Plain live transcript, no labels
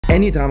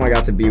Anytime I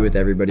got to be with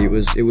everybody, it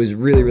was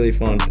really, really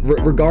fun.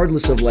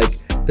 Regardless of like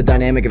the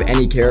dynamic of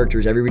any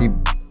characters, everybody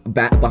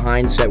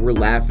behind set were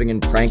laughing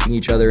and pranking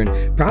each other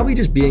and probably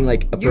just being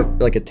like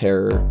a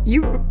terror.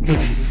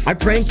 I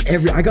pranked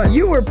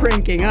You were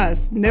pranking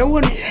us. No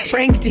one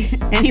pranked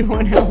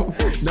anyone else.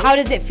 No. How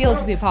does it feel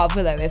to be a part of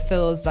Willow? It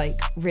feels like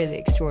really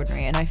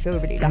extraordinary, and I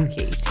feel really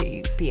lucky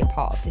to be a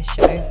part of this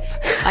show.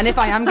 And if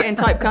I am getting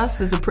typecast,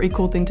 there's a pretty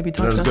cool thing to be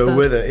typecast. Let's go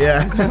with it,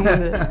 yeah. I'm going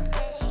with it.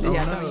 Oh,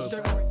 yeah, no.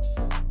 don't worry.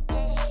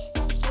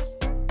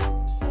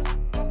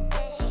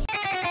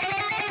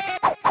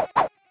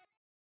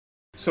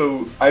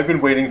 So I've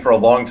been waiting for a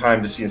long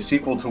time to see a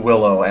sequel to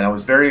Willow, and I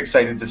was very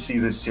excited to see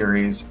this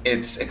series.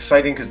 It's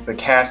exciting because the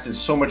cast is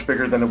so much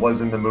bigger than it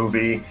was in the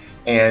movie,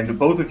 and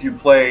both of you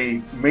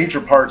play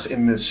major parts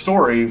in this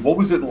story. What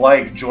was it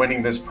like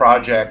joining this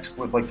project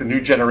with like the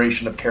new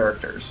generation of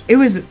characters? It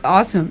was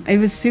awesome. It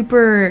was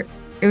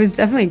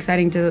definitely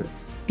exciting to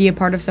be a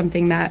part of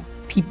something that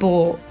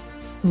people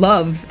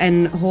love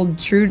and hold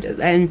true to.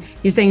 And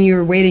you're saying you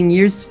were waiting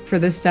years for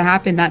this to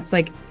happen. That's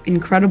like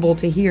incredible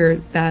to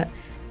hear. That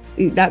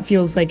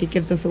feels like it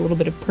gives us a little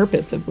bit of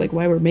purpose of like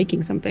why we're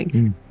making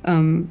something.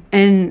 And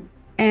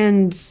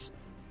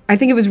I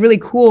think it was really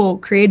cool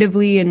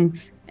creatively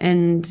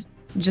and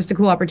just a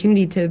cool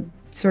opportunity to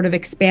sort of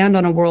expand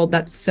on a world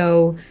that's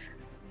so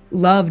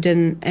loved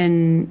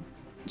and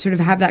sort of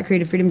have that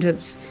creative freedom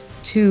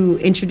to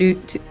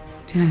introduce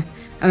to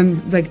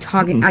I'm like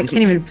talking, I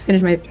can't even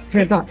finish my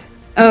train of thought.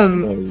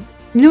 You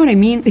know what I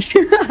mean?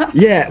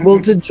 Yeah, well,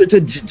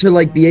 to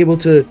like be able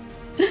to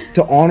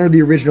honor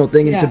the original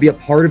thing and to be a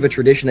part of a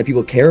tradition that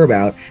people care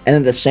about, and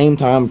at the same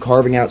time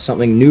carving out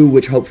something new,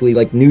 which hopefully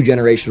like new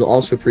generations will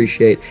also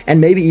appreciate,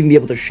 and maybe even be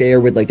able to share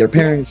with like their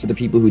parents or the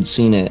people who'd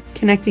seen it.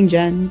 Connecting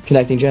gens.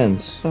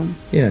 It's fun.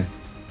 Yeah.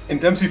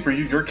 And Dempsey, for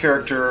you, your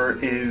character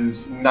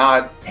is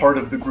not part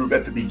of the group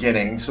at the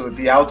beginning. So at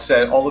the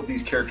outset, all of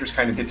these characters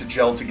kind of get to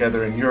gel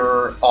together and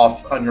you're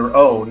off on your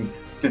own.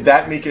 Did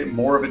that make it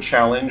more of a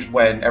challenge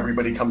when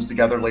everybody comes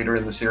together later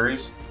in the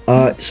series?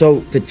 So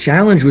the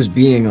challenge was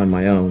being on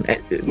my own,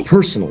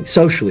 personally,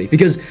 socially,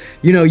 because,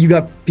 you know, you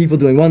got people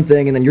doing one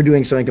thing and then you're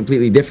doing something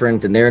completely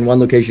different and they're in one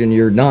location and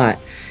you're not.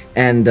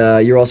 And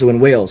you're also in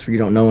Wales where you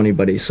don't know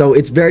anybody. So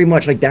it's very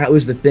much like that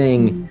was the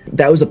thing.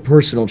 That was a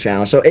personal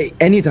challenge. So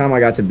anytime I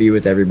got to be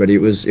with everybody, it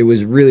was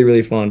really,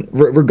 really fun.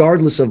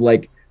 Regardless of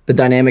like the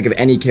dynamic of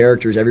any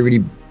characters,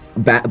 everybody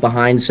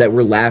behind set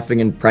were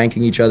laughing and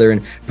pranking each other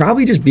and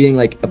probably just being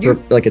like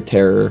a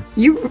terror.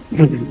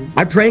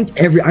 I pranked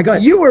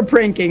You were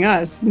pranking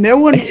us. No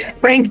one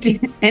pranked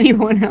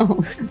anyone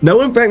else. No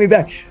one pranked me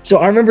back. So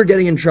I remember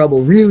getting in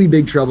trouble, really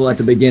big trouble at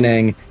the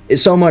beginning.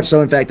 It's so much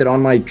so, in fact, that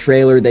on my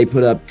trailer they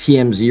put up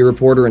TMZ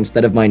reporter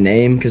instead of my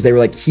name because they were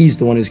like, he's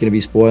the one who's going to be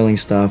spoiling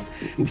stuff.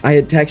 I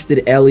had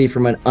texted Ellie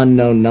from an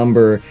unknown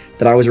number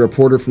that I was a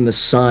reporter from The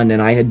Sun,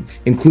 and I had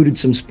included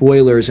some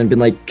spoilers and been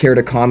like, care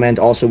to comment?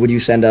 Also, would you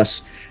send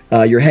us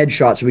your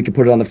headshot so we could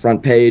put it on the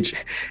front page?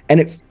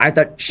 And I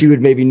thought she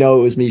would maybe know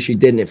it was me. She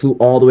didn't. It flew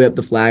all the way up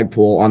the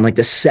flagpole on like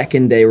the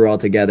second day we're all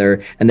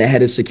together, and the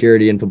head of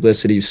security and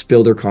publicity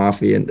spilled her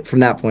coffee. And from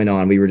that point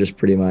on, we were just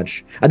pretty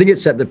much, I think it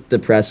set the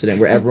precedent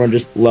where everyone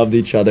just loved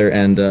each other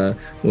and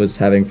was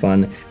having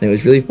fun. And it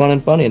was really fun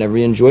and funny, and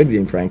everybody enjoyed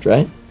being pranked,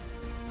 right?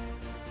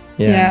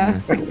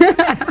 Yeah.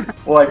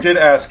 Well, I did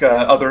ask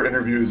other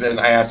interviews, and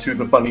I asked who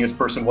the funniest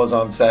person was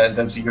on set, and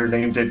Dempsey, your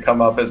name did come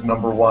up as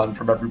 #1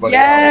 from everybody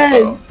else.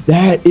 So.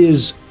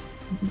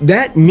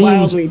 That means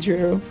wildly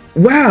true.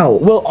 Wow.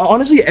 Well,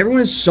 honestly,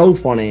 everyone is so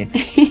funny.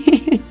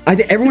 I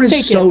think everyone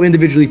is so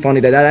individually funny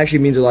that actually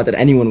means a lot that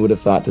anyone would have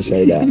thought to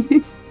say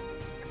that.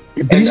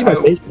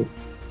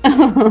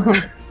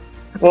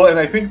 Well, and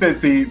I think that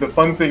the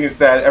fun thing is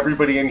that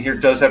everybody in here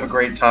does have a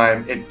great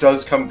time. It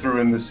does come through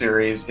in the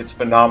series. It's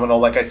phenomenal.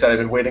 Like I said, I've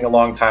been waiting a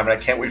long time, and I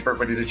can't wait for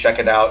everybody to check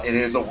it out. It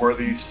is a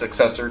worthy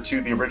successor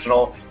to the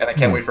original, and I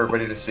can't wait for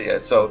everybody to see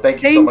it. So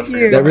thank you so much for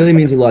your time. That really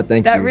means a lot.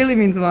 Thank you. That really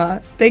means a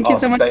lot. Thank you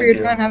so much for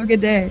your time. Have a good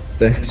day.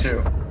 Thanks. You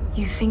too.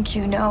 You think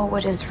you know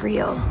what is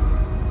real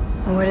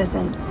and what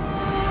isn't.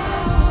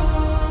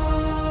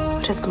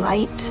 What is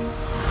light?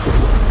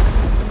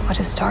 What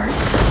is dark?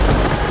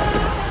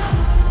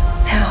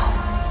 Now,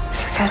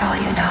 forget all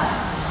you know.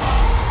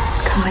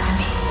 Come with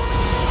me.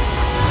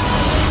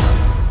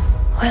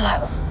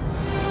 Willow.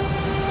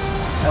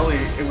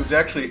 Ellie, it was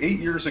actually 8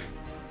 years ago.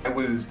 I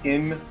was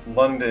in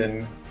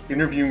London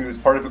interviewing you as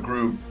part of a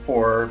group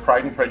for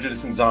Pride and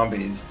Prejudice and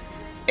Zombies.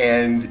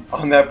 And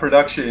on that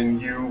production,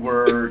 you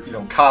were,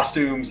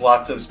 costumes,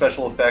 lots of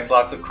special effects,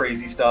 lots of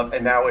crazy stuff.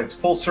 And now it's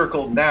full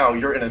circle. Now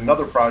you're in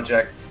another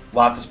project,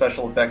 lots of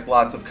special effects,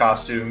 lots of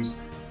costumes.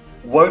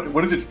 What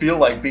does it feel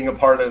like being a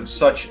part of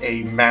such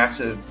a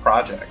massive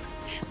project?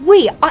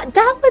 Wait,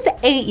 that was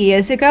 8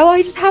 years ago.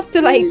 I just have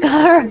to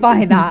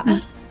clarify that.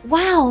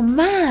 Wow,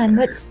 man,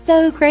 that's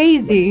so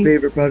crazy.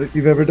 Favorite project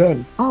you've ever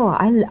done? Oh,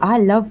 I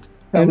loved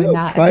filming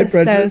that. It Pride, was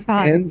so Prejudice,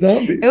 fun. and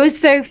Zombies. It was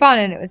so fun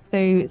and it was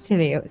so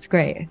silly. It was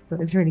great. It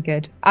was really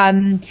good.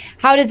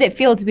 How does it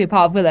feel to be a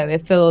part of Willow?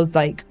 It feels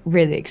like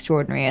really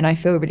extraordinary, and I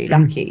feel really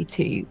lucky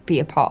to be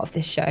a part of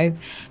this show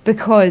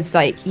because,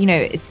 like, you know,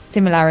 it's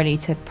similarly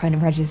to Pride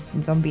and Prejudice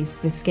and Zombies.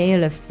 The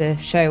scale of the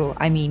show,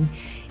 I mean,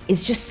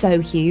 it's just so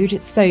huge.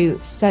 It's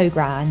so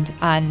grand,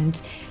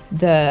 and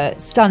the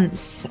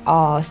stunts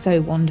are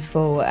so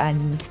wonderful,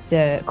 and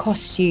the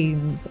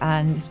costumes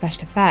and the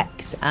special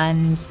effects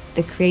and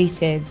the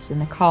creatives and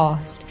the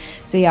cast.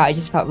 So yeah, I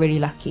just felt really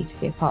lucky to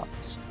be a part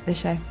of the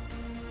show.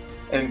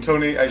 And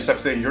Tony, I just have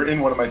to say, you're in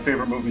one of my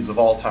favorite movies of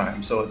all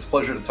time, so it's a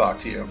pleasure to talk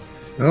to you.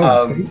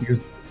 Oh, thank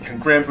you. And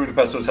Grand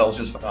Budapest Hotel is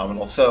just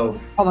phenomenal. So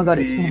Oh my god,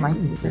 it's one of my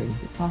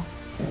favorites as well.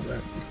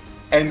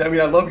 And I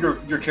mean, I love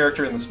your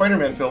character in the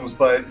Spider-Man films,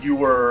 but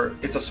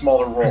it's a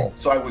smaller role.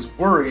 So I was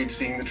worried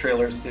seeing the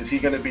trailers, is he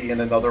going to be in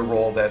another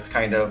role that's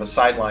kind of a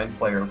sideline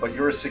player? But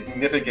you're a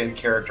significant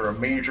character, a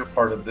major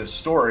part of this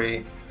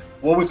story.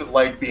 What was it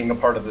like being a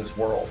part of this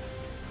world?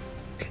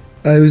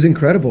 It was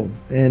incredible.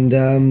 And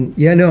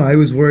I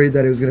was worried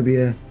that it was going to be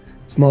a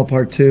small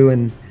part too.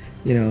 And,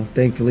 you know,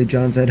 thankfully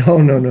John said, oh,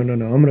 no, I'm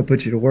going to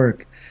put you to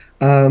work.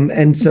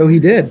 And so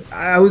he did.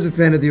 I was a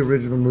fan of the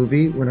original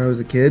movie when I was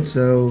a kid.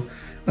 So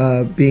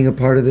being a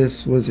part of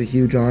this was a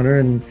huge honor,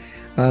 and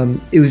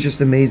it was just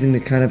amazing to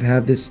kind of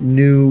have this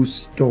new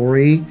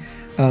story,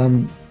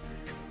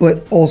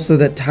 but also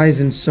that ties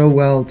in so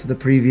well to the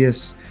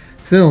previous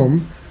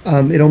film.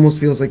 It almost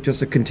feels like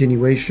just a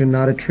continuation,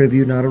 not a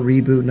tribute, not a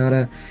reboot,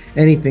 not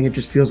anything. It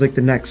just feels like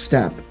the next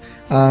step,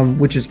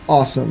 which is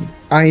awesome.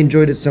 I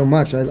enjoyed it so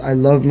much. I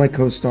love my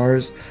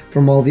co-stars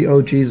from all the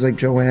OGs like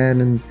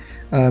Joanne and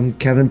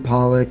Kevin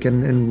Pollak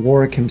and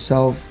Warwick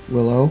himself,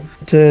 Willow,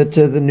 to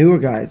the newer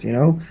guys. You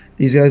know,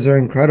 these guys are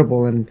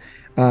incredible, and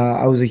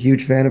I was a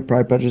huge fan of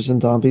Pride, Prejudice,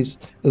 and Zombies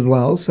as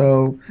well.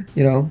 So,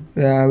 you know,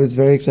 I was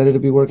very excited to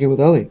be working with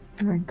Ellie.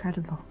 You're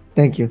incredible.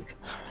 Thank you.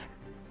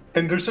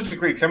 And there's such a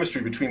great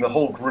chemistry between the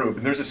whole group.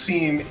 And there's a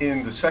scene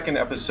in the second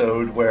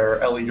episode where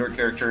Ellie, your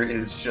character,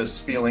 is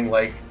just feeling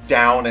like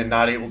down and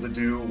not able to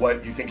do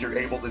what you think you're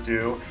able to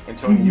do. And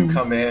Tony, you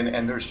come in,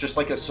 and there's just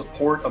like a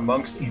support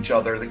amongst each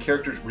other. The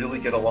characters really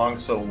get along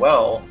so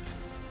well.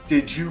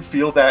 Did you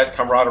feel that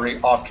camaraderie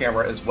off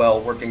camera as well,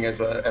 working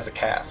as a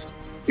cast?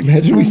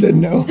 Imagine we said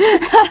no.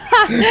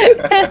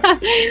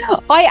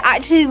 I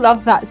actually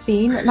love that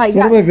scene. Like, it's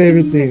one of my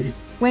favorite scenes.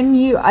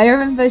 I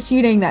remember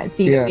shooting that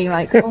scene and being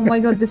like, oh my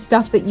god, the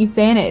stuff that you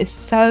say in it is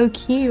so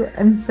cute,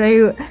 and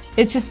so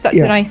it's just such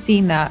a nice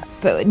scene. That,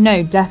 but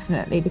no,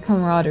 definitely the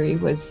camaraderie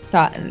was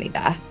certainly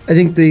there. I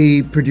think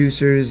the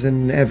producers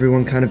and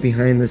everyone kind of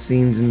behind the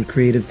scenes and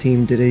creative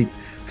team did a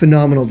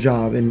phenomenal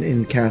job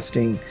in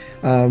casting.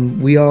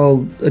 We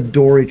all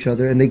adore each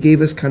other, and they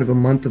gave us kind of a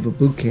month of a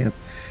boot camp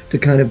to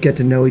kind of get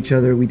to know each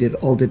other. We did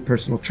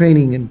personal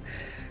training and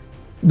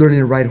learning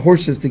to ride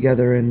horses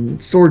together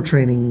and sword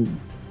training,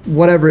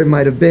 whatever it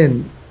might have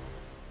been,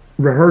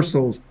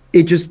 rehearsals.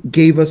 It just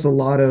gave us a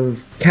lot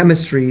of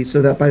chemistry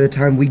so that by the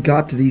time we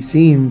got to these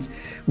scenes,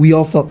 we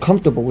all felt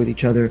comfortable with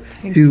each other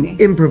to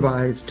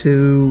improvise,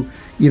 to,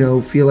 you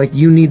know, feel like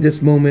you need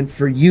this moment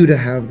for you to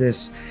have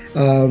this,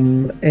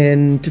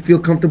 and to feel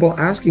comfortable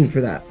asking for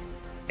that.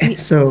 And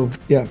so,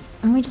 yeah.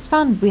 And we just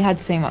found we had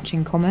so much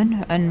in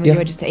common, and we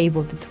were just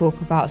able to talk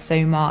about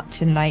so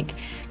much and like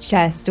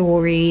share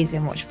stories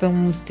and watch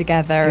films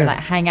together and like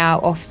hang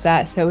out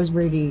offset. So it was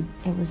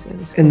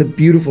cool. And the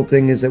beautiful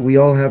thing is that we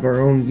all have our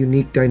own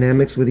unique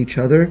dynamics with each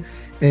other,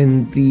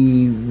 and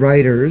the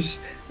writers,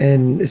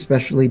 and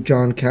especially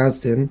John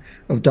Kasdan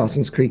of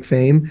Dawson's Creek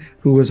fame,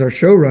 who was our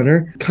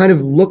showrunner, kind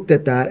of looked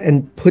at that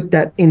and put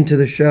that into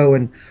the show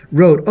and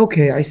wrote,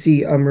 okay, I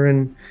see Amar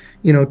and,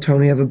 you know,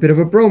 Tony have a bit of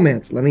a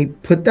bromance. Let me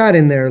put that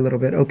in there a little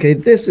bit. Okay,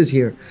 this is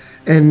here.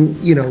 And,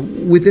 you know,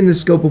 within the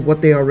scope of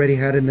what they already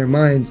had in their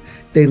minds,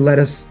 they let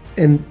us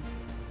and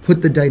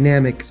put the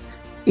dynamics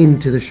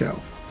into the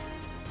show.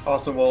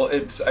 Awesome. Well,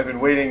 I've been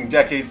waiting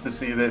decades to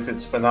see this.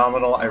 It's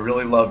phenomenal. I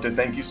really loved it.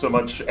 Thank you so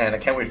much, and I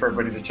can't wait for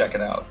everybody to check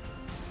it out.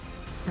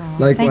 Oh,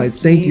 likewise.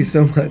 Thank you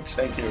so much.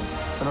 Thank you.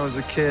 When I was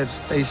a kid,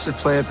 I used to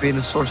play at being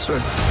a sorcerer,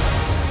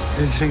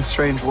 visiting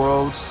strange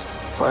worlds,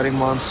 fighting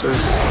monsters.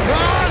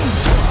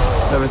 Run!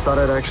 Never thought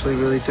I'd actually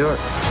really do it.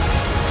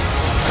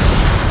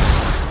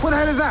 What the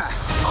hell is that?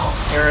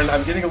 Erin,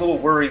 I'm getting a little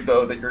worried,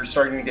 though, that you're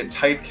starting to get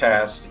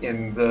typecast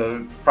in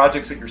the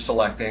projects that you're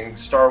selecting.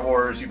 Star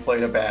Wars, you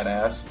played a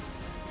badass.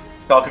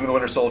 Falcon and the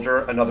Winter Soldier,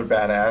 another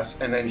badass.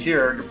 And then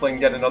here, you're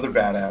playing yet another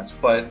badass.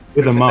 But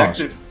with a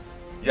mouse.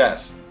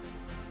 Yes.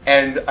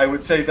 And I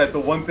would say that the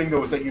one thing,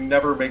 though, is that you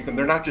never make them,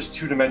 they're not just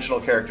two-dimensional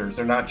characters.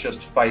 They're not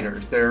just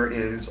fighters. There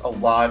is a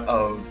lot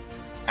of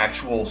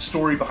actual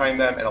story behind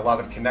them and a lot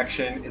of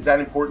connection. Is that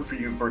important for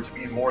you for it to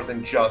be more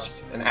than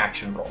just an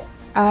action role?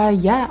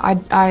 Yeah,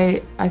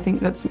 I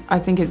think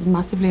it's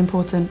massively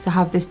important to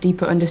have this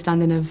deeper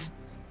understanding of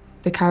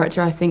the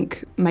character. I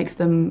think makes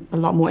them a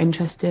lot more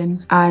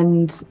interesting.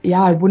 And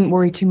yeah, I wouldn't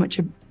worry too much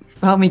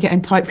about me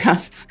getting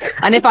typecast.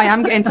 And if I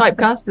am getting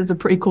typecast, there's a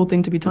pretty cool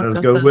thing to be typecast.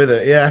 Let's go with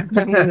it,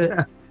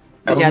 yeah.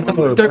 Yeah, don't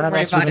worry about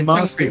it. Don't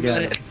worry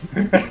about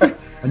it.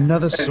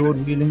 Another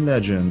sword-wielding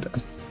legend.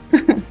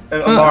 And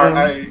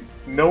Amar,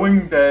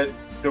 knowing that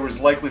there was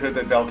likelihood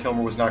that Val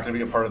Kilmer was not going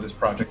to be a part of this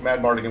project,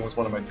 Mad Mardigan was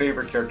one of my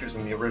favorite characters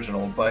in the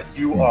original, but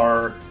you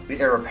are the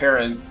heir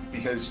apparent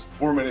because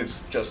Boorman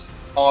is just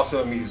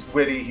awesome. He's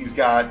witty. He's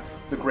got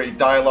the great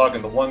dialogue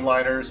and the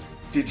one-liners.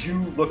 Did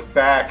you look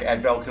back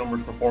at Val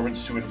Kilmer's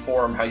performance to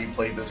inform how you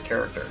played this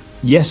character?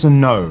 Yes and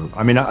no.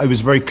 I mean, it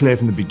was very clear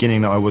from the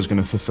beginning that I was going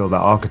to fulfill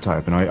that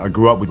archetype, and I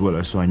grew up with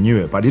Willow, so I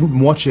knew it, but I didn't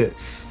watch it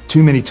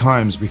too many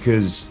times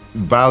because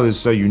Val is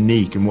so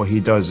unique and what he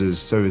does is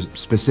so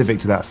specific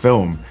to that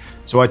film.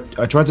 So I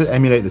tried to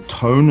emulate the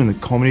tone and the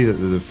comedy that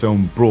the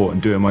film brought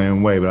and do it my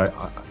own way, but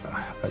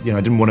I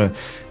didn't want to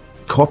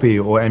copy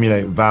or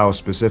emulate Val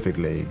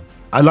specifically.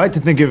 I like to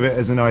think of it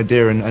as an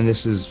idea, and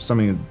this is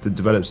something that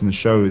develops in the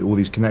show, all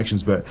these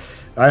connections, but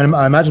I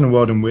imagine a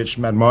world in which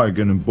Mad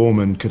Mardigan and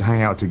Boorman could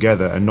hang out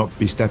together and not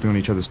be stepping on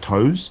each other's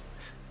toes.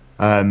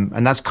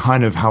 And that's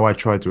kind of how I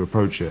tried to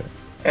approach it.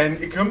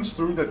 And it comes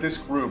through that this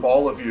group,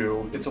 all of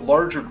you, it's a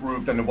larger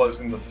group than it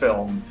was in the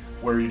film,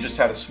 where you just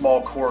had a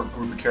small core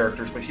group of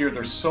characters, but here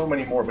there's so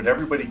many more, but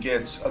everybody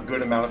gets a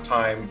good amount of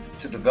time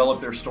to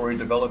develop their story,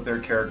 develop their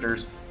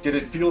characters. Did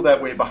it feel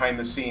that way behind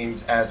the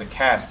scenes as a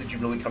cast? Did you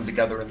really come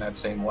together in that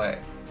same way?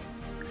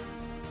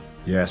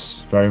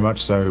 Yes, very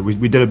much so.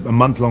 We did a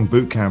month-long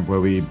boot camp where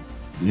we,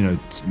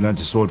 learned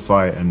to sword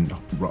fight and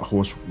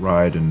horse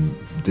ride and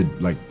did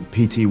like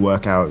PT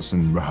workouts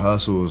and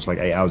rehearsals like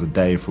 8 hours a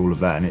day for all of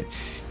that. And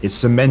it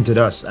cemented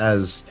us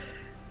as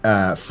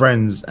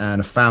friends and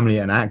a family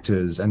and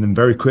actors. And then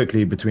very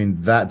quickly between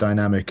that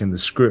dynamic and the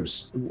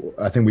scripts,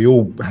 I think we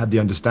all had the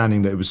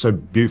understanding that it was so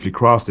beautifully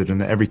crafted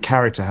and that every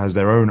character has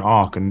their own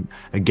arc. And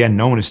again,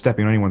 no one is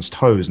stepping on anyone's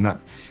toes. And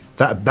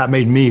that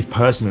made me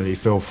personally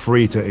feel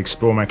free to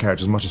explore my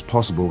character as much as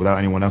possible without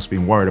anyone else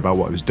being worried about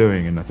what I was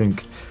doing. And I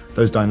think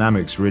those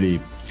dynamics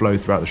really flow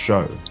throughout the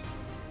show.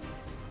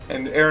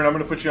 And Erin, I'm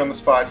going to put you on the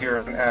spot here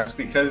and ask,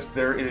 because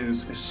there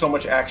is so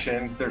much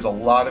action, there's a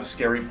lot of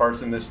scary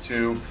parts in this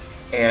too,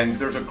 and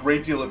there's a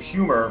great deal of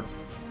humor.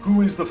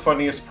 Who is the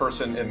funniest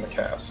person in the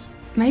cast?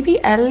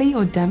 Maybe Ellie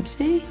or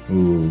Dempsey?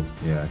 Ooh,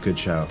 yeah, good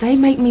shout. They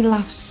make me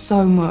laugh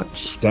so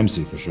much.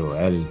 Dempsey for sure,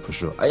 Ellie for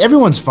sure.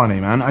 Everyone's funny,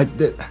 man.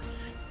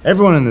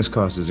 Everyone in this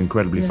cast is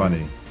incredibly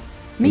funny.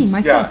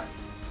 Myself. Yeah,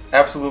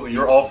 absolutely.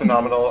 You're all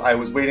phenomenal. I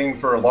was waiting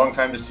for a long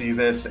time to see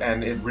this,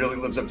 and it really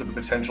lives up to the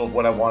potential of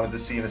what I wanted to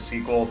see in a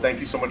sequel. Thank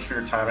you so much for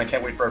your time. I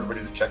can't wait for everybody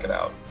to check it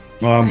out.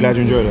 Well, I'm glad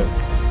you enjoyed it.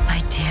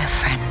 My dear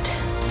friend,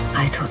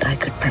 I thought I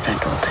could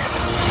prevent all this.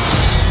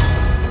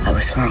 I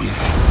was wrong.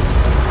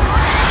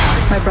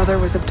 My brother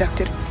was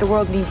abducted. The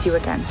world needs you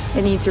again.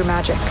 It needs your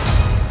magic.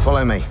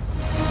 Follow me.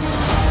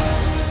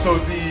 So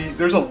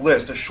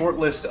there's a short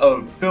list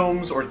of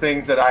films or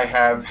things that I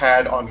have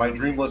had on my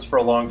dream list for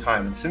a long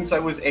time. And since I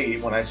was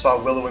 8, when I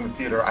saw Willow in the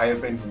theater, I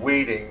have been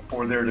waiting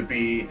for there to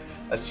be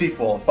a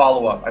sequel, a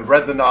follow-up. I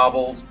read the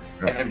novels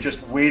and have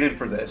just waited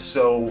for this.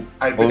 So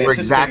I've been we're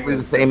exactly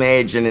the same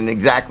age and in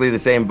exactly the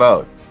same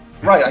boat.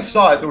 Right, I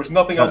saw it. There was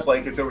nothing else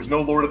like it. There was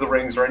no Lord of the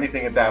Rings or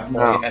anything at that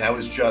point, and I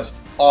was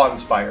just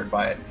awe-inspired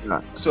by it.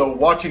 No. So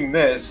watching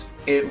this,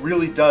 it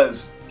really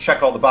does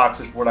check all the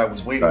boxes for what I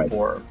was waiting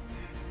for.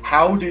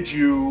 How did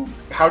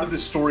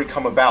this story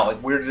come about? Like,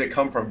 where did it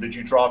come from? Did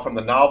you draw from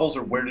the novels,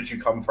 or where did you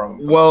come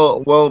from?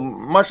 Well,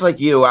 much like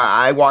you,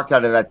 I walked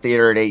out of that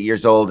theater at 8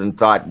 years old and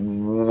thought,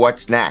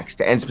 what's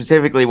next? And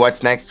specifically,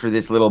 what's next for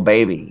this little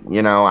baby?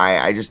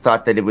 I just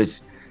thought that it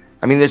was,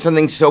 there's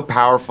something so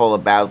powerful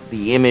about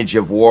the image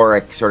of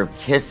Warwick sort of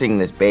kissing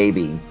this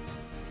baby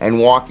and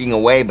walking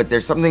away, but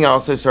there's something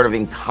also sort of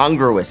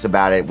incongruous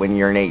about it when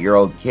you're an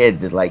 8-year-old kid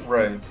that, like,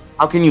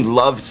 how can you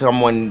love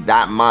someone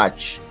that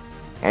much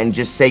and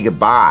just say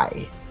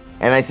goodbye?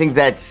 And I think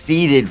that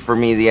seeded for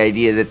me the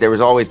idea that there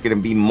was always going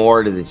to be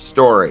more to this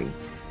story.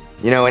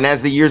 And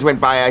as the years went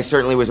by, I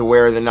certainly was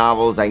aware of the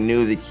novels. I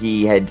knew that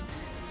he had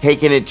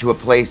taken it to a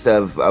place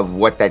of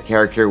what that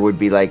character would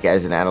be like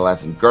as an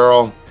adolescent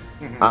girl.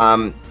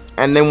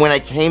 And then when I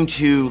came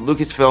to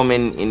Lucasfilm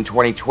in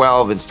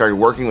 2012 and started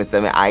working with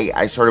them,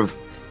 I sort of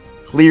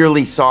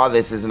clearly saw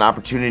this as an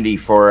opportunity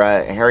for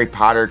a Harry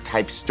Potter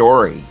type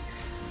story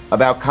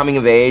about coming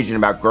of age and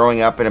about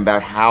growing up and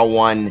about how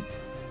one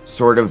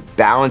sort of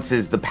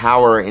balances the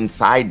power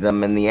inside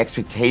them and the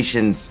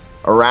expectations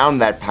around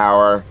that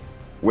power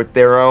with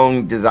their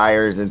own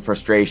desires and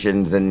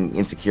frustrations and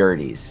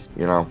insecurities,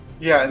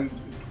 Yeah, and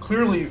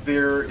clearly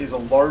there is a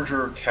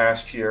larger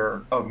cast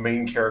here of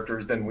main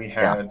characters than we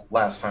had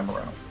last time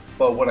around.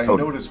 But what I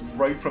noticed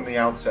right from the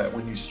outset,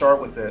 when you start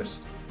with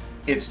this,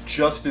 it's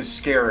just as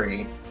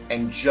scary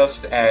and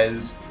just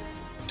as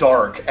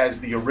dark as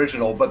the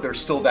original, but there's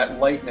still that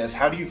lightness.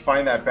 How do you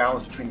find that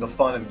balance between the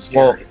fun and the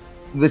scary? Well,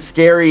 the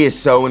scary is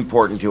so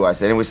important to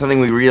us, and it was something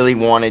we really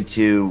wanted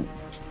to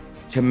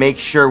make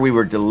sure we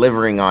were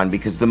delivering on,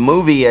 because the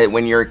movie,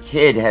 when you're a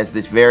kid, has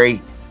this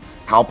very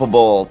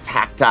palpable,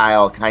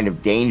 tactile kind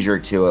of danger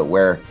to it,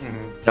 where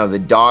know, the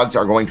dogs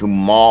are going to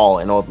maul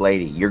an old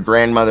lady. Your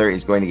grandmother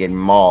is going to get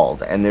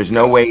mauled, and there's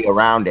no way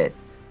around it.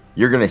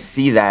 You're going to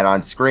see that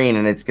on screen,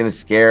 and it's going to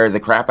scare the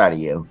crap out of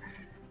you.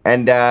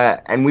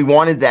 And we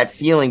wanted that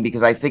feeling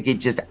because I think it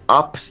just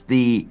ups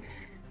the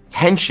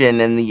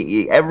tension, and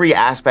every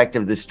aspect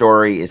of the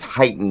story is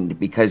heightened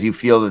because you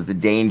feel that the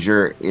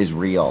danger is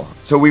real.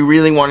 So we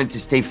really wanted to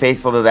stay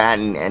faithful to that,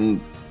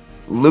 and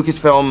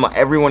Lucasfilm,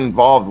 everyone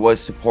involved was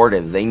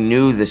supportive. They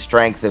knew the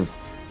strength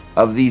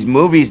of these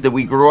movies that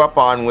we grew up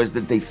on was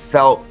that they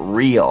felt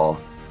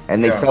real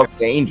and they felt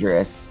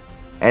dangerous,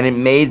 and it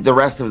made the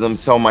rest of them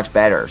so much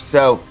better.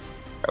 So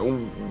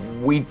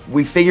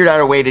we figured out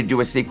a way to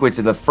do a sequence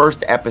in the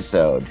first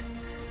episode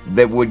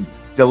that would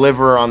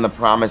deliver on the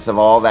promise of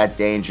all that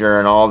danger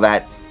and all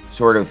that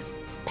sort of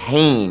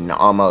pain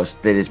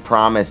almost that is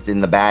promised in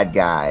the bad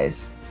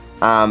guys,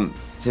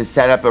 to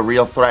set up a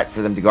real threat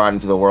for them to go out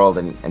into the world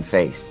and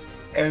face.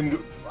 And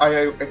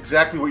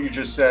exactly what you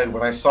just said,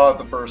 when I saw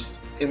it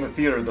in the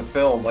theater, the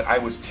film, like I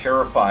was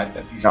terrified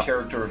that these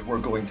characters were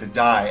going to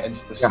die. And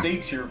so the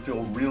stakes here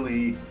feel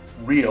really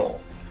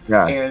real.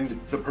 Yeah. And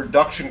the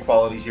production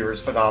quality here is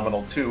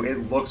phenomenal too.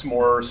 It looks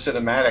more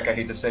cinematic, I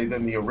hate to say,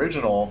 than the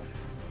original.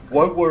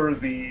 What were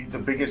the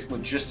biggest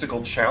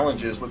logistical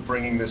challenges with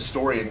bringing this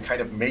story and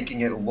kind of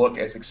making it look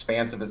as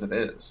expansive as it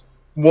is?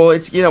 Well,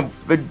 it's, you know,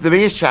 the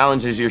biggest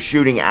challenge is you're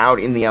shooting out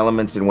in the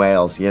elements in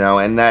Wales, you know,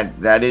 and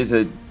that is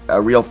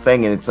a real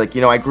thing. And it's like, you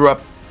know, I grew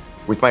up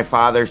with my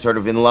father sort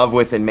of in love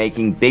with and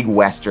making big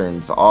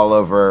Westerns all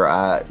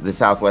over the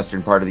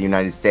southwestern part of the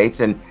United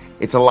States. And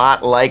it's a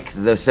lot like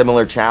the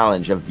similar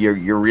challenge of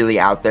you're really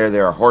out there.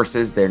 There are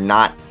horses. They're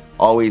not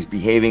always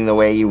behaving the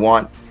way you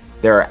want.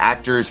 There are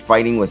actors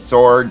fighting with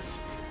swords.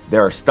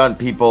 There are stunt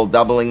people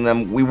doubling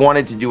them. We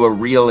wanted to do a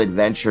real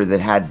adventure that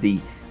had the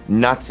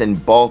nuts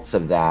and bolts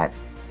of that.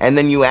 And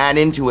then you add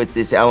into it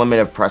this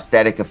element of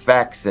prosthetic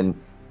effects and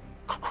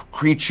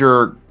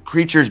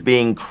creatures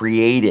being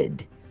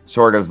created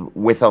sort of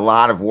with a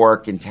lot of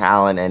work and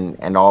talent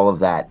and all of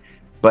that,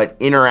 but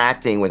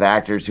interacting with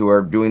actors who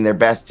are doing their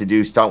best to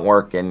do stunt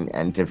work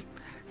and to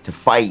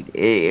fight.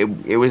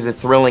 It was a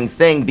thrilling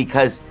thing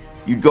because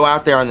you'd go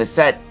out there on the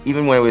set,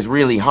 even when it was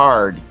really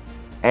hard,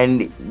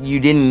 and you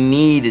didn't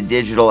need a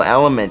digital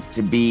element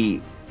to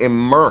be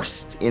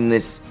immersed in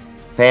this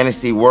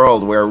fantasy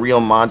world where real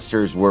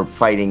monsters were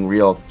fighting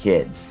real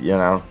kids, you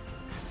know?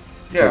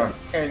 Yeah,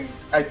 and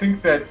I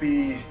think that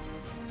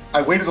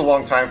I waited a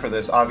long time for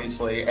this,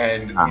 obviously,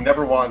 and we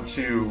never want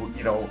to,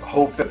 you know,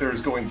 hope that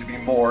there's going to be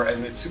more.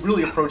 And it's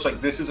really approached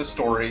like this is a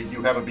story.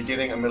 You have a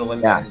beginning, a middle,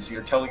 and end. So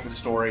you're telling the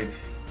story.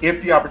 If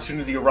the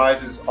opportunity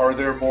arises, are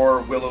there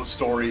more Willow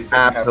stories?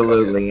 That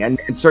Absolutely, and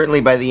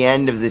certainly by the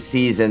end of the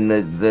season,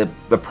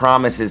 the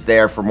promise is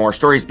there for more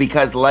stories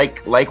because,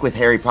 like with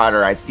Harry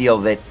Potter, I feel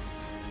that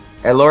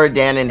Elora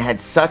Danan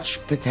had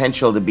such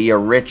potential to be a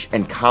rich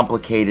and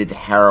complicated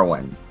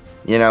heroine.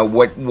 You know,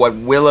 what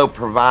Willow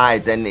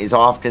provides, and is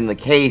often the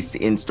case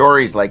in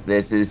stories like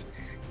this, is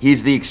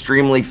he's the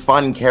extremely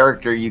fun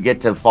character you get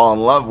to fall in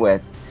love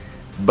with.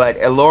 But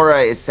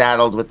Elora is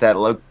saddled with that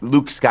Luke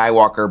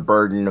Skywalker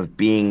burden of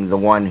being the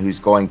one who's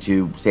going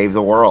to save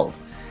the world.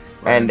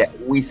 Right. And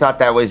we thought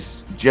that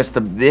was just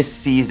this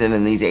season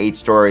and these 8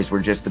 stories were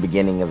just the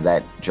beginning of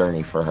that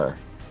journey for her.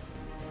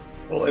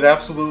 Well, it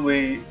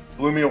absolutely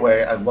blew me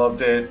away. I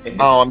loved it.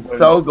 I'm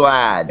so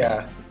glad.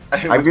 Yeah. I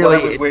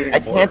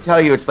can't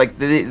tell you. It's like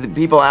the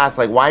people ask,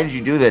 like, why did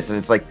you do this? And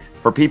it's like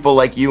for people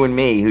like you and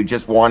me who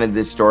just wanted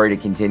this story to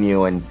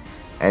continue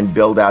and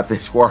build out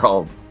this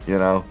world, you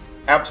know?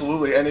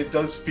 Absolutely. And it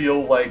does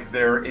feel like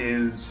there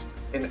is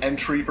an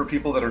entry for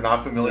people that are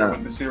not familiar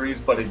with the series,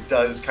 but it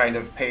does kind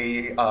of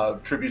pay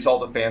tribute to all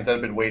the fans that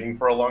have been waiting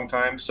for a long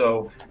time.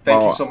 So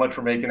thank you so much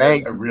for making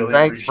this. I really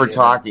appreciate it. Thanks for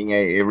talking.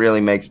 It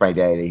really makes my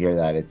day to hear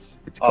that. It's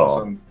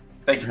awesome. Cool.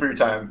 Thank you for your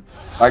time.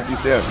 Talk to you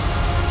soon.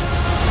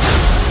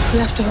 We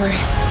have to hurry.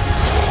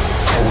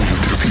 How will you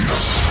defeat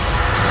us?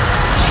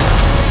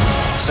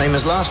 Same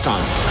as last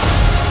time.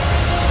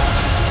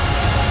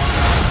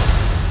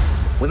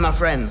 With my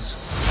friends.